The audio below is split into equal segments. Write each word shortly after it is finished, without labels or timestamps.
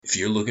If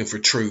you're looking for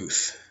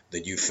truth,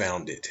 then you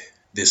found it.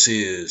 This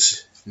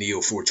is Neo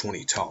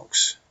 420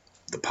 Talks,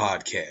 the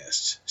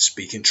podcast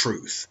speaking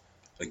truth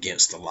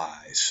against the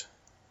lies.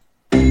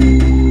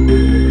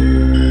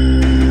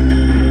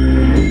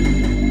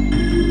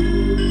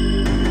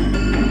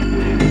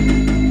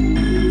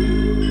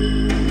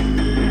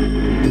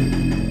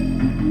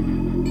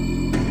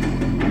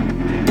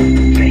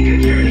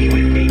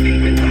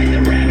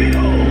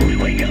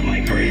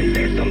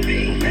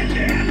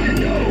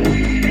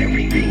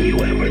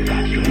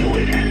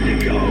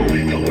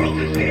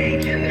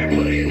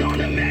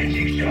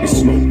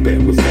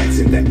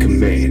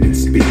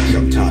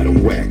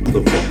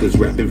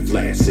 Rapping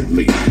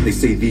flaccidly. They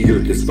say the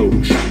earth is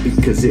photoshopped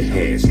because it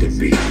has to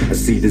be. I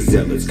see the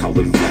zealots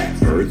calling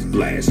flat earth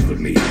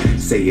blasphemy,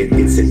 saying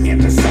it's an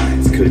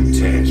anti-science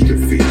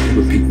catastrophe,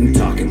 repeating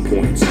talking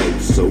points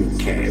so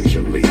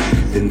casually.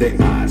 Then their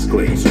eyes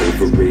glaze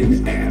over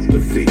in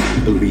apathy,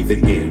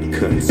 believing in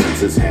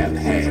consensus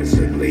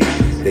haphazardly.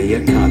 They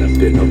are caught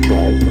up in a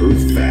ball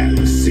earth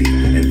fallacy,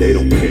 and they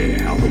don't care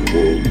how the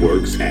world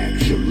works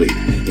actually.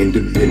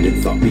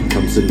 Independent thought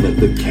becomes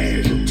another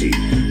casualty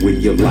when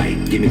you're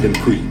like getting them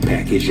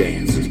pre-packaged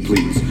answers,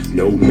 please.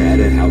 No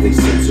matter how they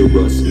censor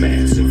us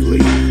massively,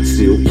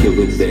 still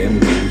killing their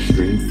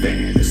mainstream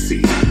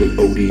fantasies. With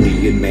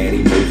ODD and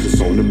Matty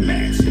Moses on a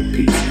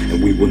masterpiece,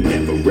 and we will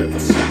never ever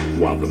stop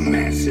while the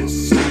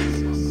masses sleep.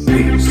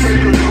 Peace.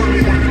 Take a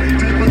journey with me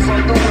deep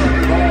inside the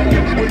rabbit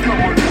hole. Wake up,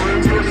 my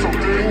friends, there's some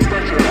things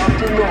that you have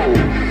to know.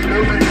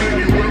 Everything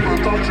you ever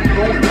thought you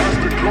know, it has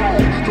to go.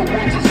 The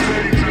world's a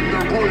stage and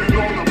they're putting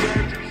on the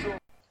magic show.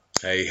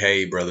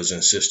 Hey, brothers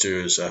and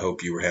sisters, I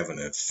hope you were having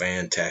a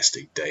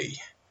fantastic day.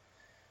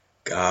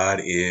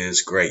 God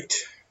is great.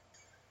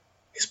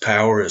 His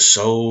power is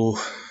so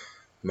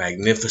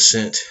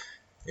magnificent,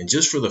 and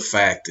just for the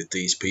fact that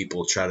these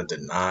people try to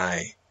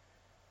deny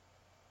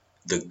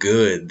the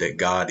good that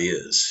God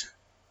is,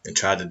 and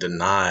try to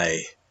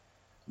deny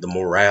the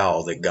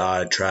morale that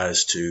God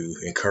tries to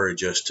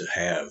encourage us to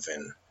have,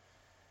 and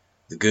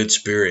the good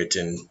spirit,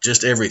 and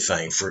just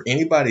everything, for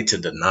anybody to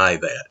deny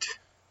that,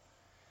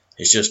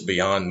 it's just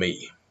beyond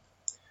me.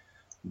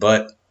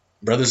 But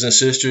brothers and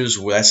sisters,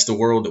 that's the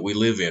world that we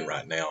live in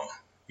right now.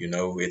 You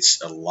know,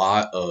 it's a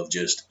lot of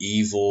just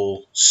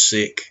evil,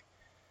 sick,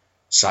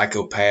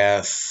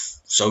 psychopath,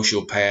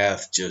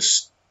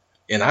 sociopath,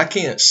 and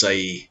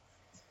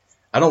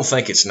I don't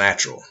think it's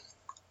natural.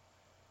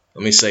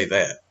 Let me say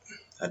that.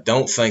 I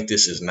don't think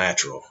this is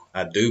natural.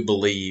 I do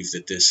believe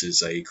that this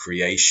is a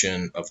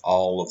creation of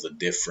all of the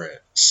different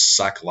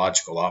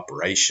psychological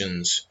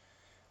operations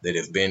that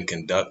have been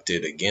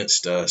conducted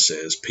against us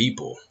as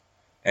people,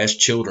 as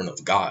children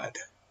of God.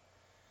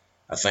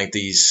 I think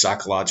these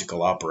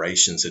psychological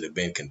operations that have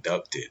been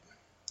conducted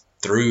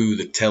through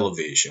the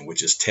television,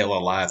 which is tell a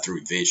lie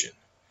through vision,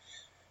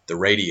 the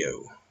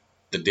radio,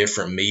 the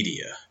different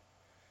media.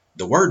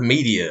 The word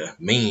media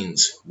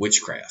means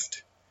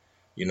witchcraft,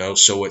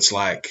 so it's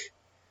like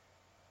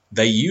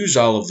they use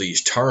all of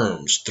these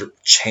terms through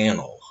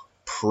channel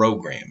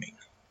programming.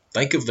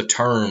 Think of the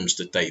terms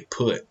that they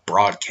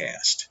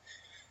broadcast,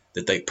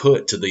 that they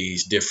put to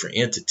these different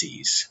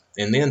entities.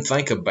 And then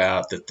think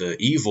about that the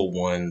evil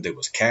one that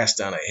was cast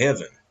down of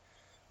heaven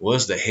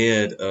was the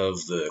head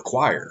of the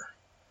choir.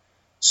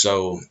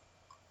 So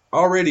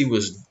already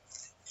was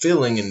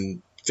feeling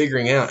and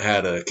figuring out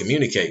how to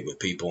communicate with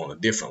people on a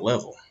different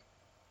level.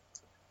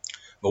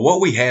 But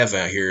what we have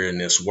out here in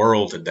this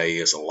world today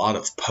is a lot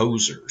of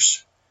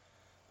posers,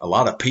 a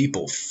lot of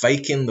people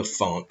faking the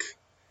funk,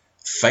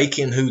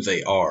 faking who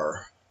they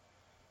are.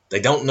 They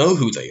don't know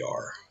who they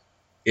are.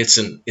 It's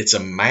a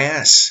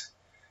mass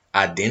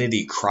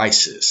identity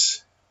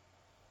crisis.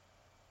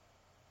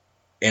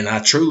 And I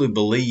truly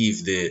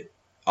believe that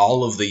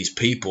all of these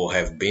people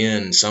have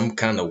been some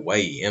kind of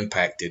way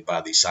impacted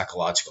by these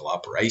psychological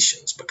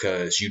operations,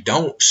 because you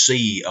don't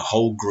see a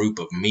whole group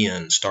of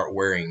men start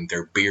wearing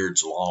their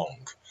beards long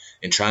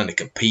and trying to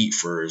compete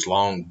for as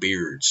long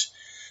beards.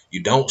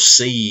 You don't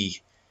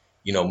see,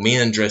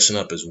 men dressing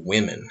up as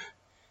women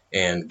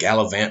and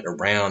gallivanting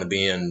around and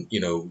being,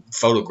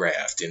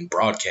 photographed and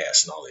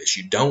broadcast and all this.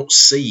 You don't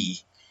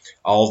see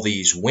all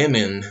these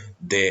women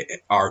that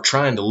are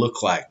trying to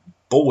look like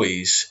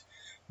boys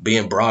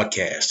being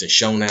broadcast and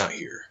shown out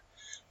here.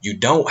 You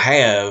don't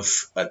have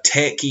a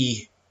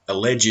techie,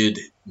 alleged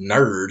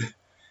nerd,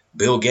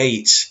 Bill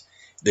Gates,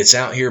 that's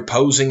out here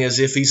posing as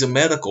if he's a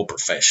medical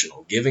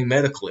professional, giving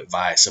medical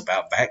advice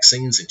about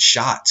vaccines and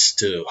shots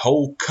to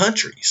whole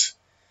countries,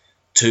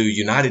 to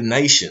United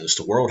Nations,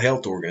 to World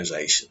Health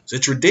Organizations.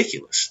 It's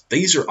ridiculous.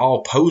 These are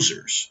all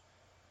posers.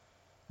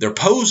 They're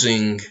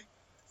posing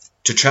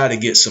to try to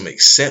get some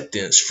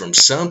acceptance from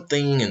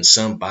something and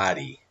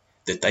somebody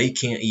that they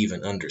can't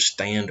even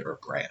understand or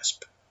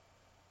grasp.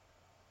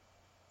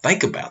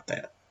 Think about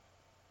that.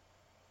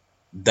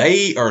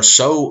 They are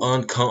so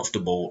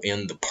uncomfortable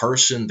in the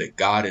person that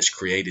God has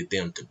created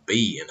them to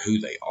be and who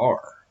they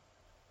are.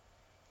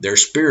 Their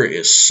spirit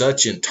is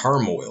such in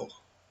turmoil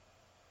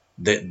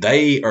that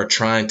they are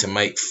trying to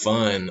make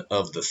fun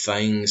of the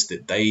things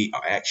that they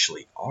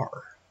actually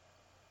are.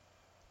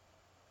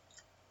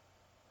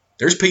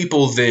 There's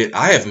people that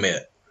I have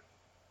met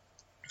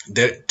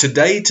that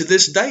today, to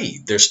this day,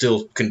 they're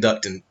still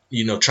conducting,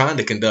 trying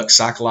to conduct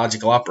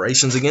psychological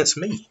operations against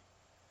me.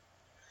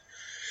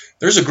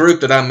 There's a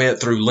group that I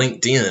met through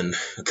LinkedIn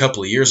a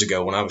couple of years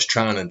ago when I was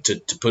trying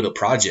to put a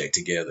project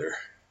together.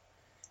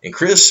 And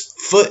Chris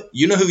Foote,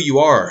 you know who you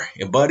are.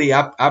 And buddy,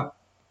 I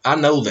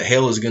know that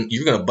hell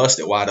you're going to bust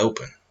it wide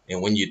open.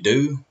 And when you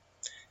do,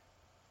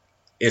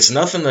 it's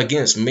nothing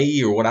against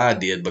me or what I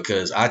did,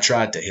 because I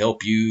tried to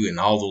help you and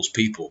all those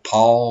people,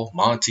 Paul,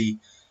 Monty,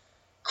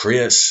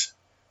 Chris.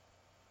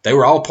 They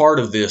were all part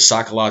of this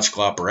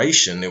psychological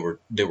operation.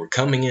 They were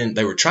coming in.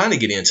 They were trying to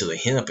get into the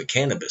hemp and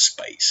cannabis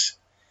space.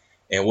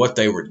 And what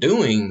they were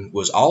doing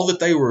was, all that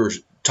they were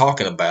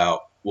talking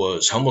about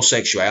was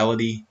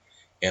homosexuality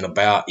and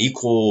about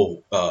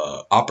equal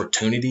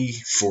opportunity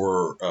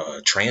for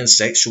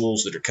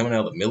transsexuals that are coming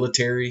out of the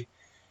military.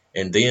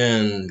 And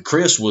then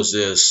Chris was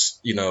this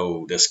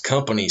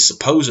company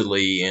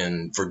supposedly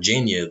in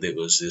Virginia that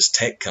was this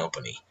tech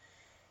company.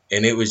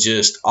 And it was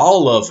just,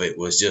 all of it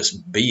was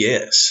just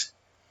BS.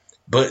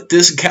 But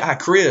this guy,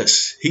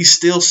 Chris, he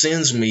still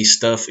sends me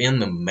stuff in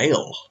the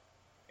mail.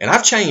 And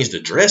I've changed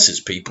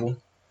addresses, people.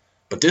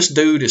 But this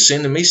dude is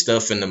sending me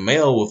stuff in the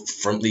mail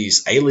from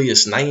these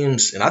alias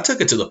names. And I took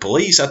it to the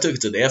police. I took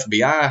it to the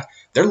FBI.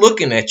 They're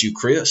looking at you,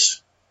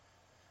 Chris.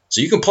 So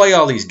you can play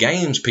all these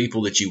games,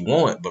 people, that you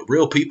want. But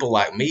real people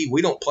like me,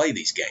 we don't play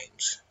these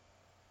games.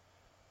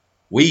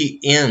 We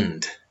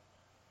end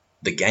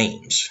the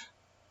games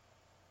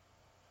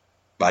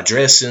by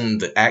addressing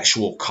the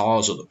actual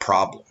cause of the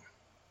problem.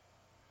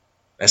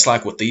 That's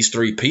like with these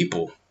three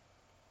people.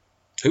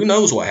 Who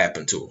knows what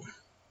happened to them?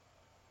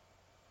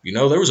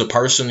 There was a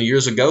person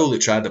years ago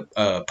that tried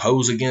to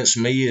pose against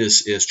me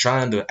as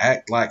trying to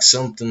act like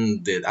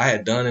something that I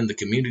had done in the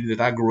community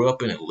that I grew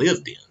up in and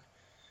lived in.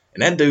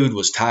 And that dude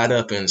was tied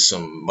up in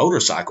some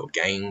motorcycle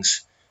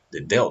gangs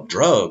that dealt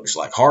drugs,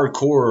 like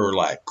hardcore,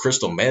 like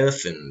crystal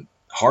meth and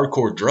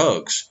hardcore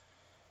drugs.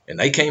 And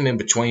they came in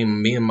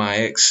between me and my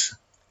ex.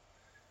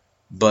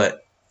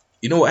 But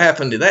you know what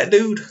happened to that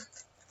dude?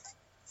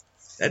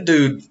 That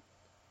dude,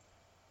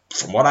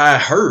 from what I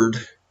heard,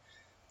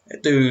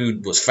 that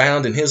dude was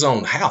found in his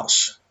own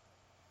house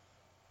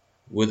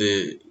with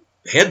his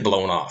head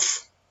blown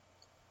off.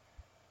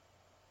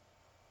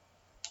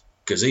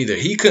 Because either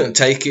he couldn't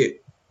take it,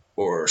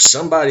 or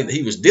somebody that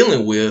he was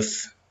dealing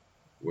with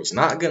was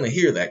not going to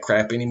hear that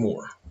crap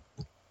anymore.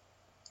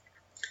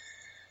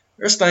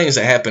 There's things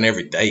that happen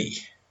every day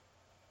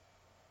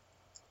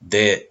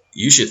that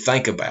you should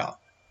think about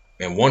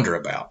and wonder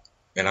about.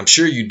 And I'm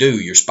sure you do.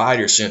 Your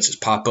spider senses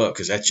pop up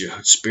because that's your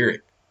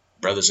spirit.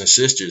 Brothers and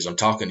sisters, I'm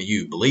talking to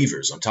you.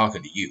 Believers, I'm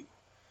talking to you.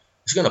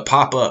 It's going to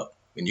pop up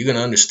and you're going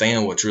to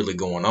understand what's really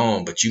going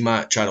on, but you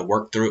might try to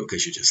work through it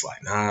because you're just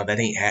like, nah, that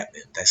ain't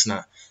happening. That's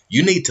not.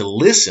 You need to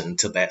listen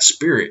to that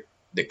spirit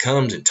that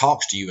comes and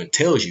talks to you and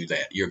tells you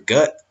that. Your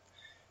gut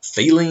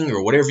feeling,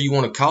 or whatever you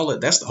want to call it,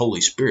 that's the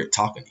Holy Spirit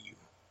talking to you.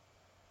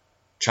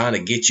 Trying to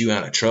get you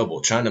out of trouble,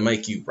 trying to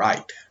make you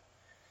right.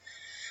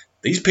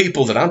 These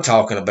people that I'm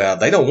talking about,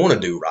 they don't want to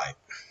do right.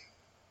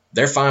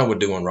 They're fine with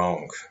doing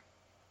wrong.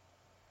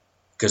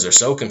 Because they're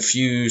so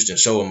confused and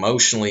so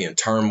emotionally in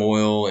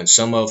turmoil, and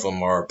some of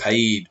them are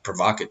paid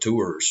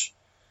provocateurs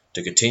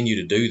to continue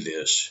to do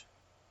this.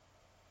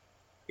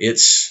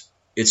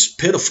 It's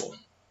pitiful.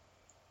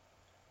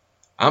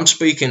 I'm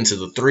speaking to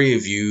the three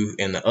of you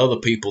and the other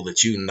people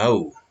that you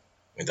know,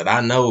 and that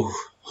I know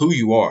who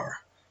you are.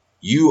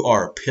 You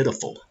are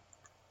pitiful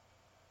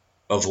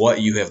of what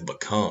you have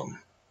become.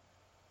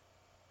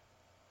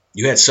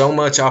 You had so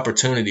much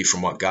opportunity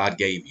from what God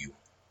gave you.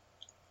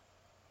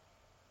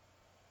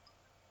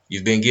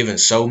 You've been given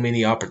so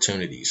many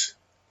opportunities.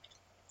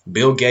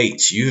 Bill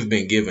Gates, you've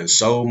been given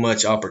so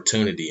much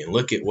opportunity, and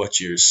look at what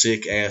your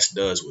sick ass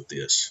does with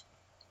this.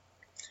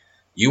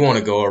 You want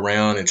to go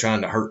around and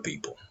trying to hurt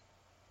people.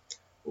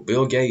 Well,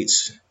 Bill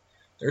Gates,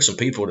 there's some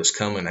people that's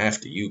coming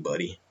after you,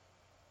 buddy.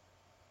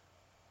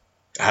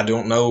 I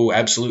don't know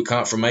absolute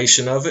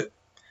confirmation of it.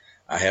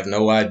 I have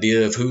no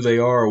idea of who they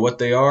are or what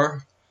they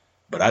are,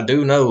 but I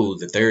do know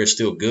that there is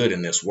still good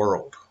in this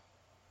world.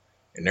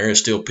 And there are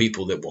still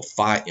people that will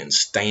fight and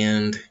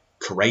stand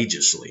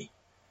courageously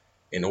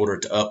in order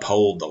to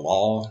uphold the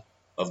law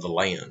of the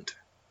land,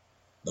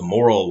 the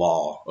moral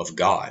law of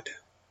God.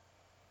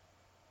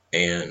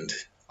 And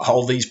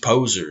all these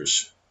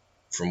posers,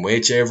 from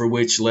which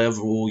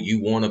level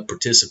you want to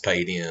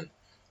participate in,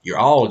 you're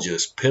all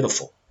just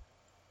pitiful.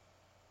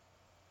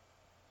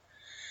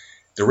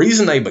 The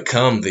reason they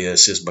become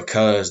this is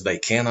because they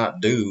cannot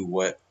do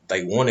what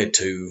they wanted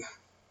to,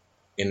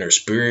 and their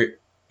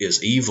spirit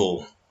is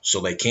evil. So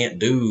they can't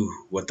do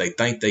what they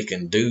think they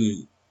can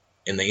do,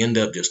 and they end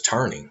up just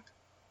turning.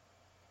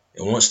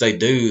 And once they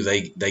do,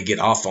 they get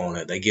off on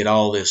it. They get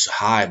all this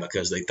high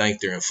because they think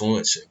they're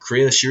influencing.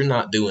 Chris, you're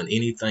not doing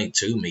anything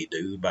to me,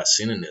 dude, by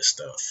sending this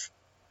stuff.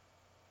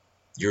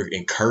 You're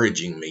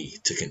encouraging me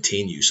to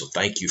continue, so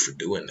thank you for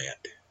doing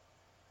that.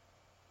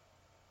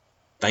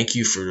 Thank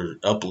you for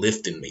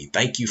uplifting me.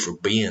 Thank you for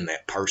being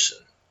that person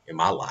in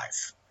my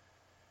life.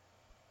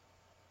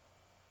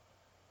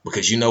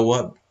 Because you know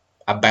what?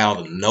 I bow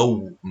to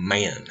no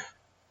man.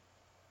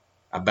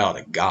 I bow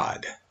to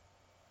God.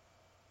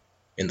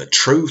 And the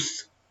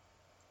truth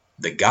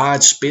that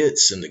God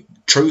spits and the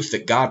truth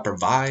that God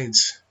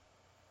provides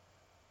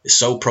is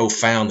so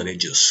profound that it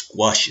just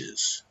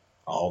squashes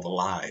all the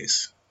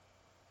lies.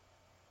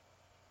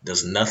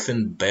 Does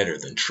nothing better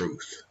than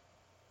truth.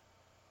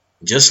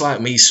 Just like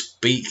me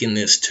speaking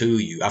this to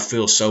you, I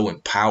feel so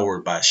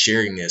empowered by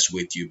sharing this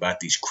with you about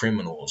these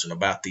criminals and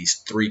about these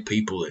 3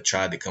 people that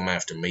tried to come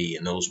after me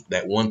and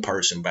that one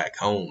person back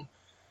home.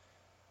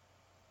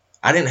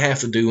 I didn't have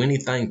to do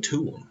anything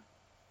to them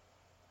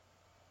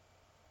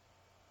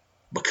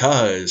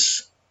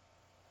because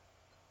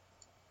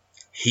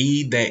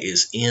he that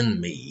is in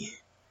me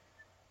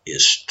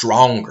is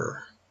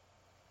stronger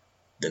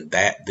than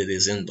that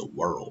is in the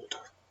world.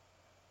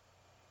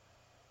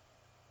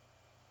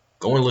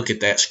 Go and look at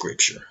that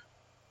scripture.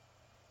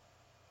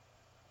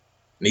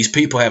 And these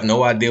people have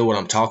no idea what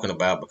I'm talking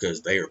about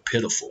because they are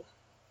pitiful.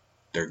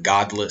 They're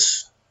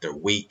godless. They're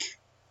weak.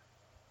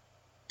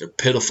 They're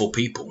pitiful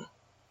people.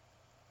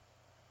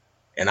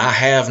 And I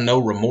have no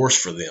remorse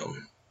for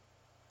them.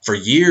 For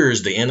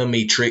years, the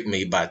enemy tricked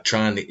me by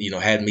trying to,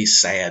 had me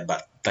sad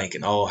by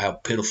thinking, oh, how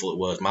pitiful it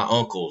was. My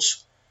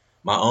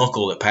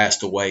uncle that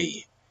passed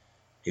away,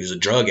 he was a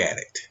drug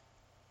addict.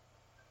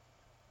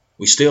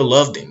 We still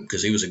loved him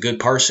because he was a good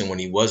person when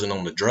he wasn't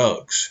on the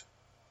drugs.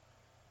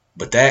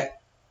 But that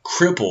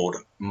crippled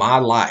my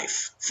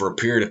life for a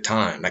period of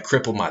time. That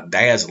crippled my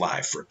dad's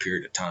life for a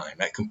period of time.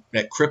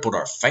 That crippled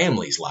our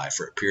family's life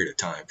for a period of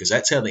time because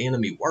that's how the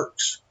enemy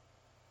works.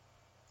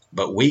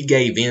 But we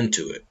gave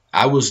into it.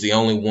 I was the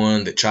only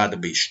one that tried to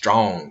be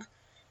strong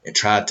and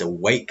tried to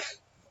wake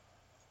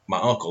my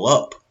uncle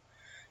up.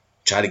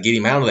 Try to get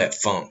him out of that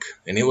funk.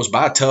 And it was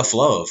by tough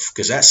love,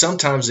 because that's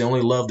sometimes the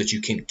only love that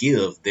you can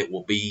give that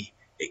will be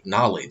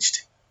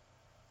acknowledged.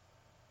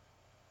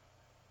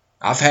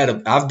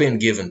 I've been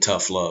given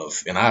tough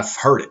love, and I've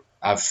heard it.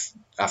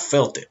 I've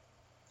felt it.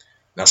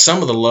 Now,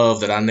 some of the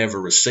love that I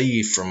never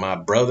received from my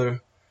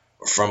brother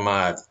or from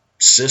my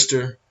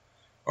sister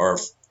or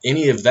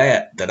any of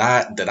that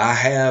I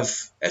have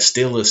as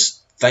still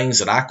as things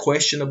that I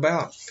question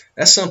about,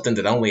 that's something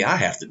that only I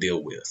have to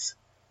deal with.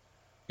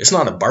 It's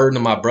not a burden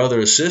to my brother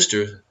or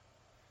sister.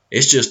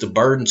 It's just a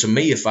burden to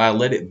me if I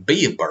let it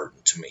be a burden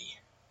to me.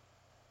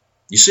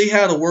 You see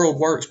how the world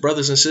works,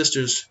 brothers and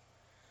sisters?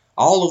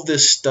 All of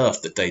this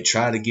stuff that they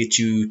try to get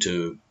you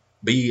to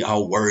be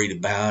all worried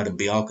about and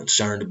be all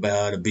concerned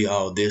about and be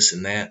all this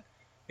and that,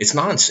 it's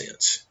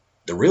nonsense.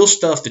 The real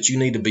stuff that you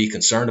need to be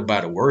concerned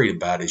about or worried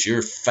about is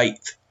your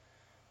faith,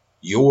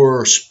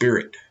 your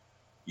spirit,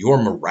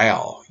 your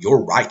morale,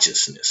 your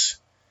righteousness.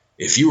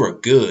 If you are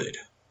good,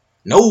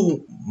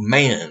 no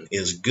man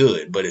is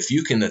good, but if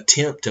you can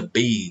attempt to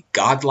be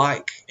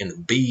godlike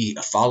and be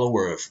a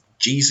follower of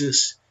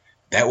Jesus,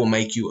 that will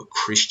make you a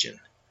Christian.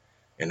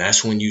 And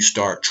that's when you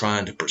start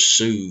trying to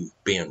pursue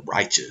being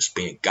righteous,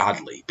 being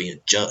godly,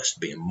 being just,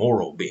 being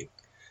moral, being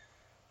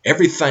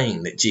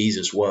everything that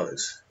Jesus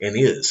was and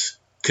is.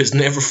 Because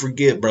never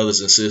forget, brothers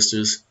and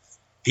sisters,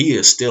 he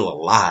is still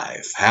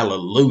alive.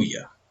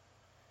 Hallelujah.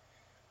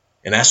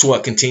 And that's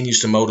what continues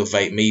to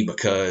motivate me,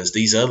 because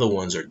these other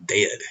ones are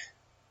dead.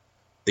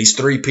 These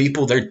 3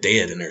 people, they're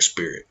dead in their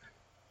spirit.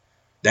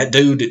 That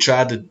dude that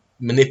tried to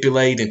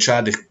manipulate and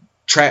tried to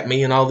trap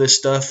me and all this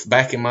stuff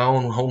back in my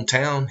own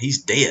hometown,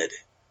 he's dead.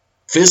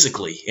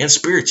 Physically and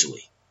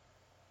spiritually.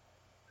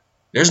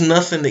 There's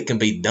nothing that can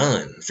be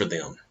done for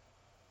them.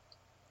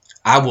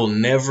 I will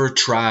never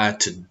try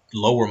to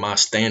lower my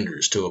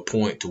standards to a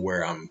point to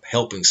where I'm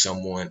helping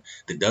someone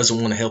that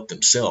doesn't want to help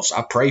themselves.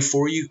 I pray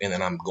for you, and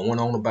then I'm going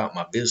on about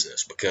my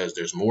business, because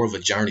there's more of a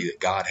journey that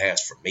God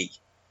has for me.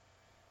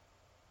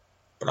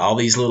 But all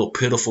these little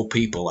pitiful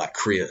people like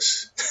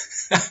Chris.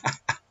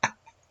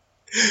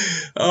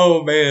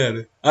 Oh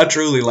man, I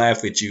truly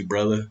laugh at you,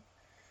 brother.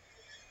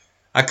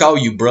 I call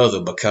you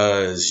brother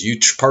because you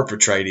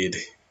perpetrated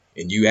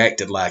and you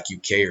acted like you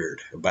cared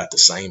about the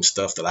same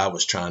stuff that I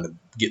was trying to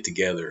get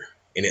together.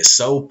 And it's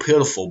so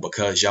pitiful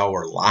because y'all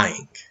are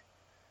lying.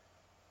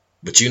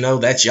 But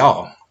that's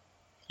y'all.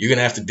 You're going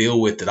to have to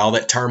deal with it. All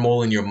that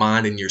turmoil in your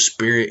mind and your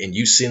spirit, and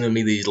you sending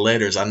me these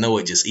letters, I know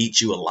it just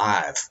eats you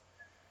alive.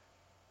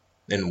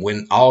 And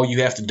when all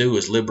you have to do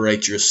is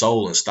liberate your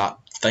soul and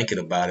stop thinking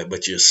about it,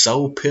 but you're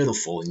so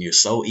pitiful and you're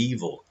so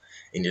evil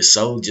and you're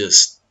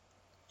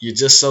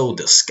just so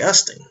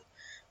disgusting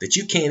that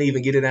you can't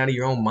even get it out of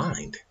your own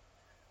mind.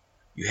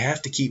 You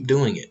have to keep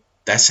doing it.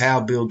 That's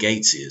how Bill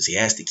Gates is. He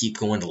has to keep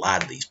going to lie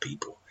to these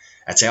people.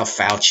 That's how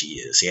Fauci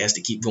is. He has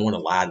to keep going to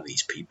lie to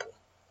these people.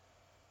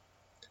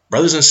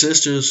 Brothers and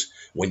sisters,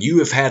 when you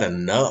have had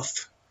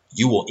enough,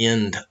 you will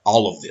end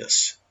all of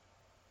this.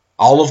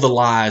 All of the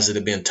lies that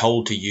have been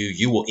told to you,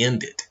 you will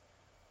end it,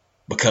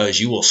 because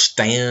you will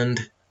stand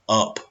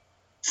up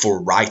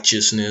for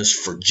righteousness,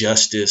 for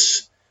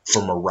justice,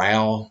 for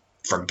morale,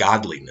 for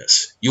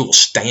godliness. You will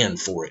stand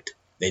for it,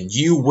 and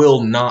you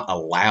will not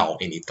allow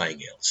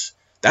anything else.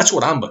 That's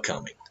what I'm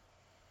becoming.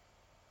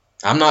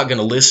 I'm not going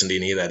to listen to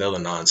any of that other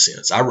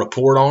nonsense. I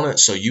report on it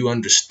so you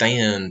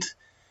understand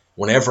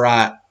whenever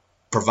I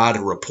provide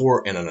a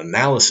report and an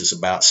analysis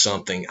about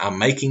something, I'm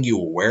making you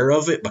aware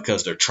of it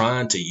because they're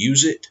trying to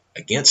use it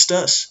against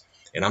us.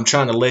 And I'm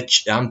trying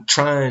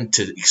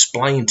to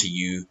explain to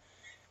you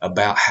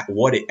about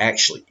what it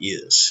actually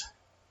is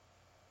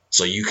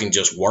so you can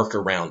just work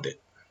around it.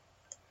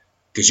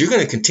 Because you're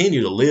going to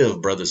continue to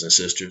live, brothers and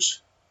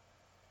sisters.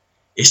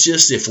 It's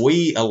just if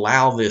we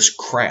allow this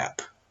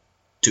crap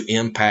to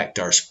impact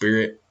our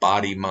spirit,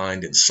 body,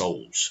 mind, and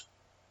souls,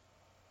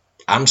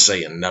 I'm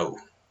saying no.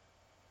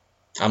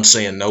 I'm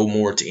saying no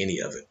more to any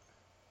of it.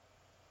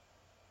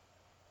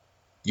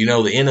 You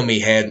know, the enemy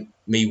had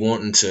me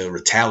wanting to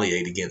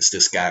retaliate against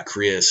this guy,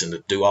 Chris, and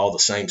to do all the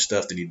same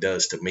stuff that he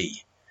does to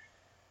me.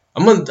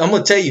 I'm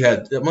gonna tell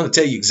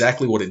you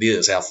exactly what it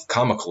is, how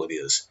comical it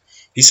is.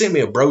 He sent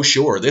me a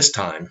brochure this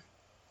time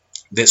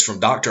that's from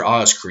Dr.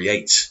 Oz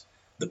Creates.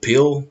 The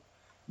pill,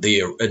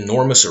 the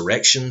enormous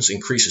erections,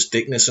 increases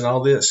thickness and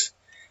all this.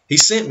 He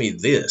sent me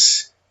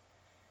this.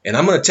 And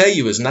I'm going to tell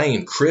you his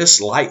name,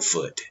 Chris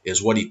Lightfoot,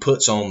 is what he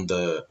puts on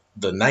the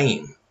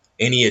name.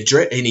 And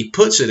he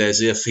puts it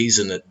as if he's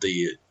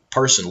the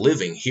person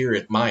living here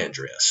at my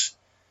address.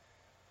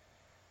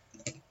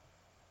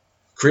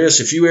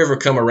 Chris, if you ever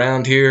come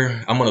around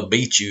here, I'm going to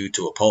beat you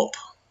to a pulp.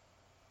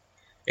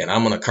 And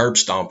I'm going to curb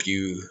stomp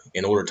you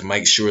in order to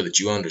make sure that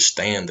you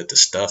understand that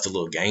the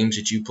little games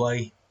that you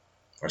play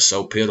are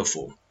so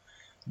pitiful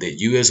that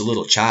you as a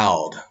little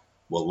child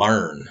will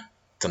learn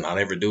to not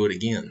ever do it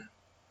again.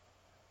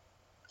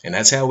 And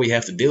that's how we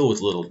have to deal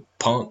with little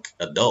punk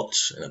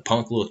adults and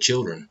punk little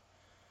children.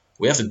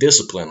 We have to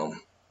discipline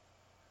them.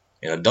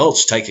 And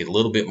adults take it a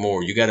little bit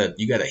more. You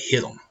gotta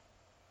hit them.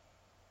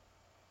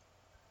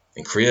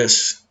 And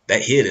Chris,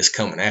 that hit is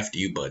coming after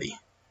you, buddy.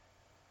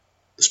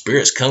 The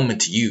Spirit's coming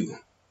to you.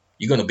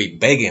 You're going to be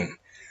begging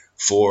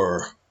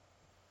for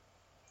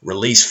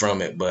release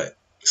from it, but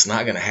it's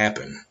not going to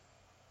happen.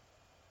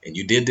 And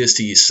you did this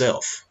to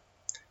yourself.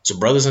 So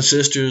brothers and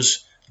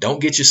sisters, don't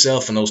get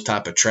yourself in those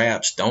type of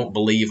traps. Don't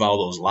believe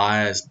all those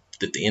lies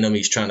that the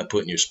enemy's trying to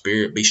put in your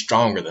spirit. Be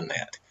stronger than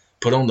that.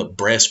 Put on the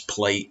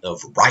breastplate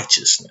of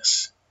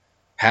righteousness.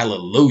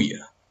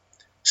 Hallelujah.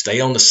 Stay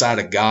on the side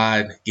of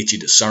God. Get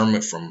your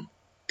discernment from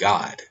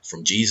God,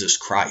 from Jesus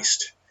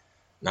Christ,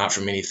 not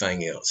from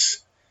anything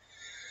else.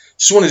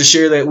 Just wanted to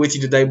share that with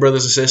you today,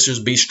 brothers and sisters.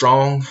 Be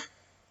strong.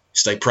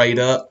 Stay prayed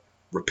up.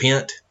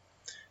 Repent.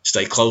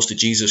 Stay close to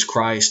Jesus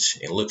Christ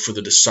and look for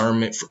the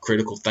discernment for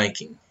critical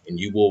thinking, and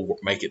you will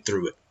make it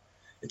through it.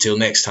 Until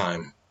next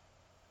time,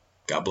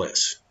 God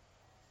bless.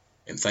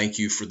 And thank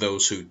you for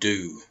those who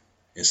do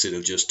instead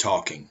of just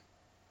talking,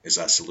 as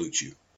I salute you.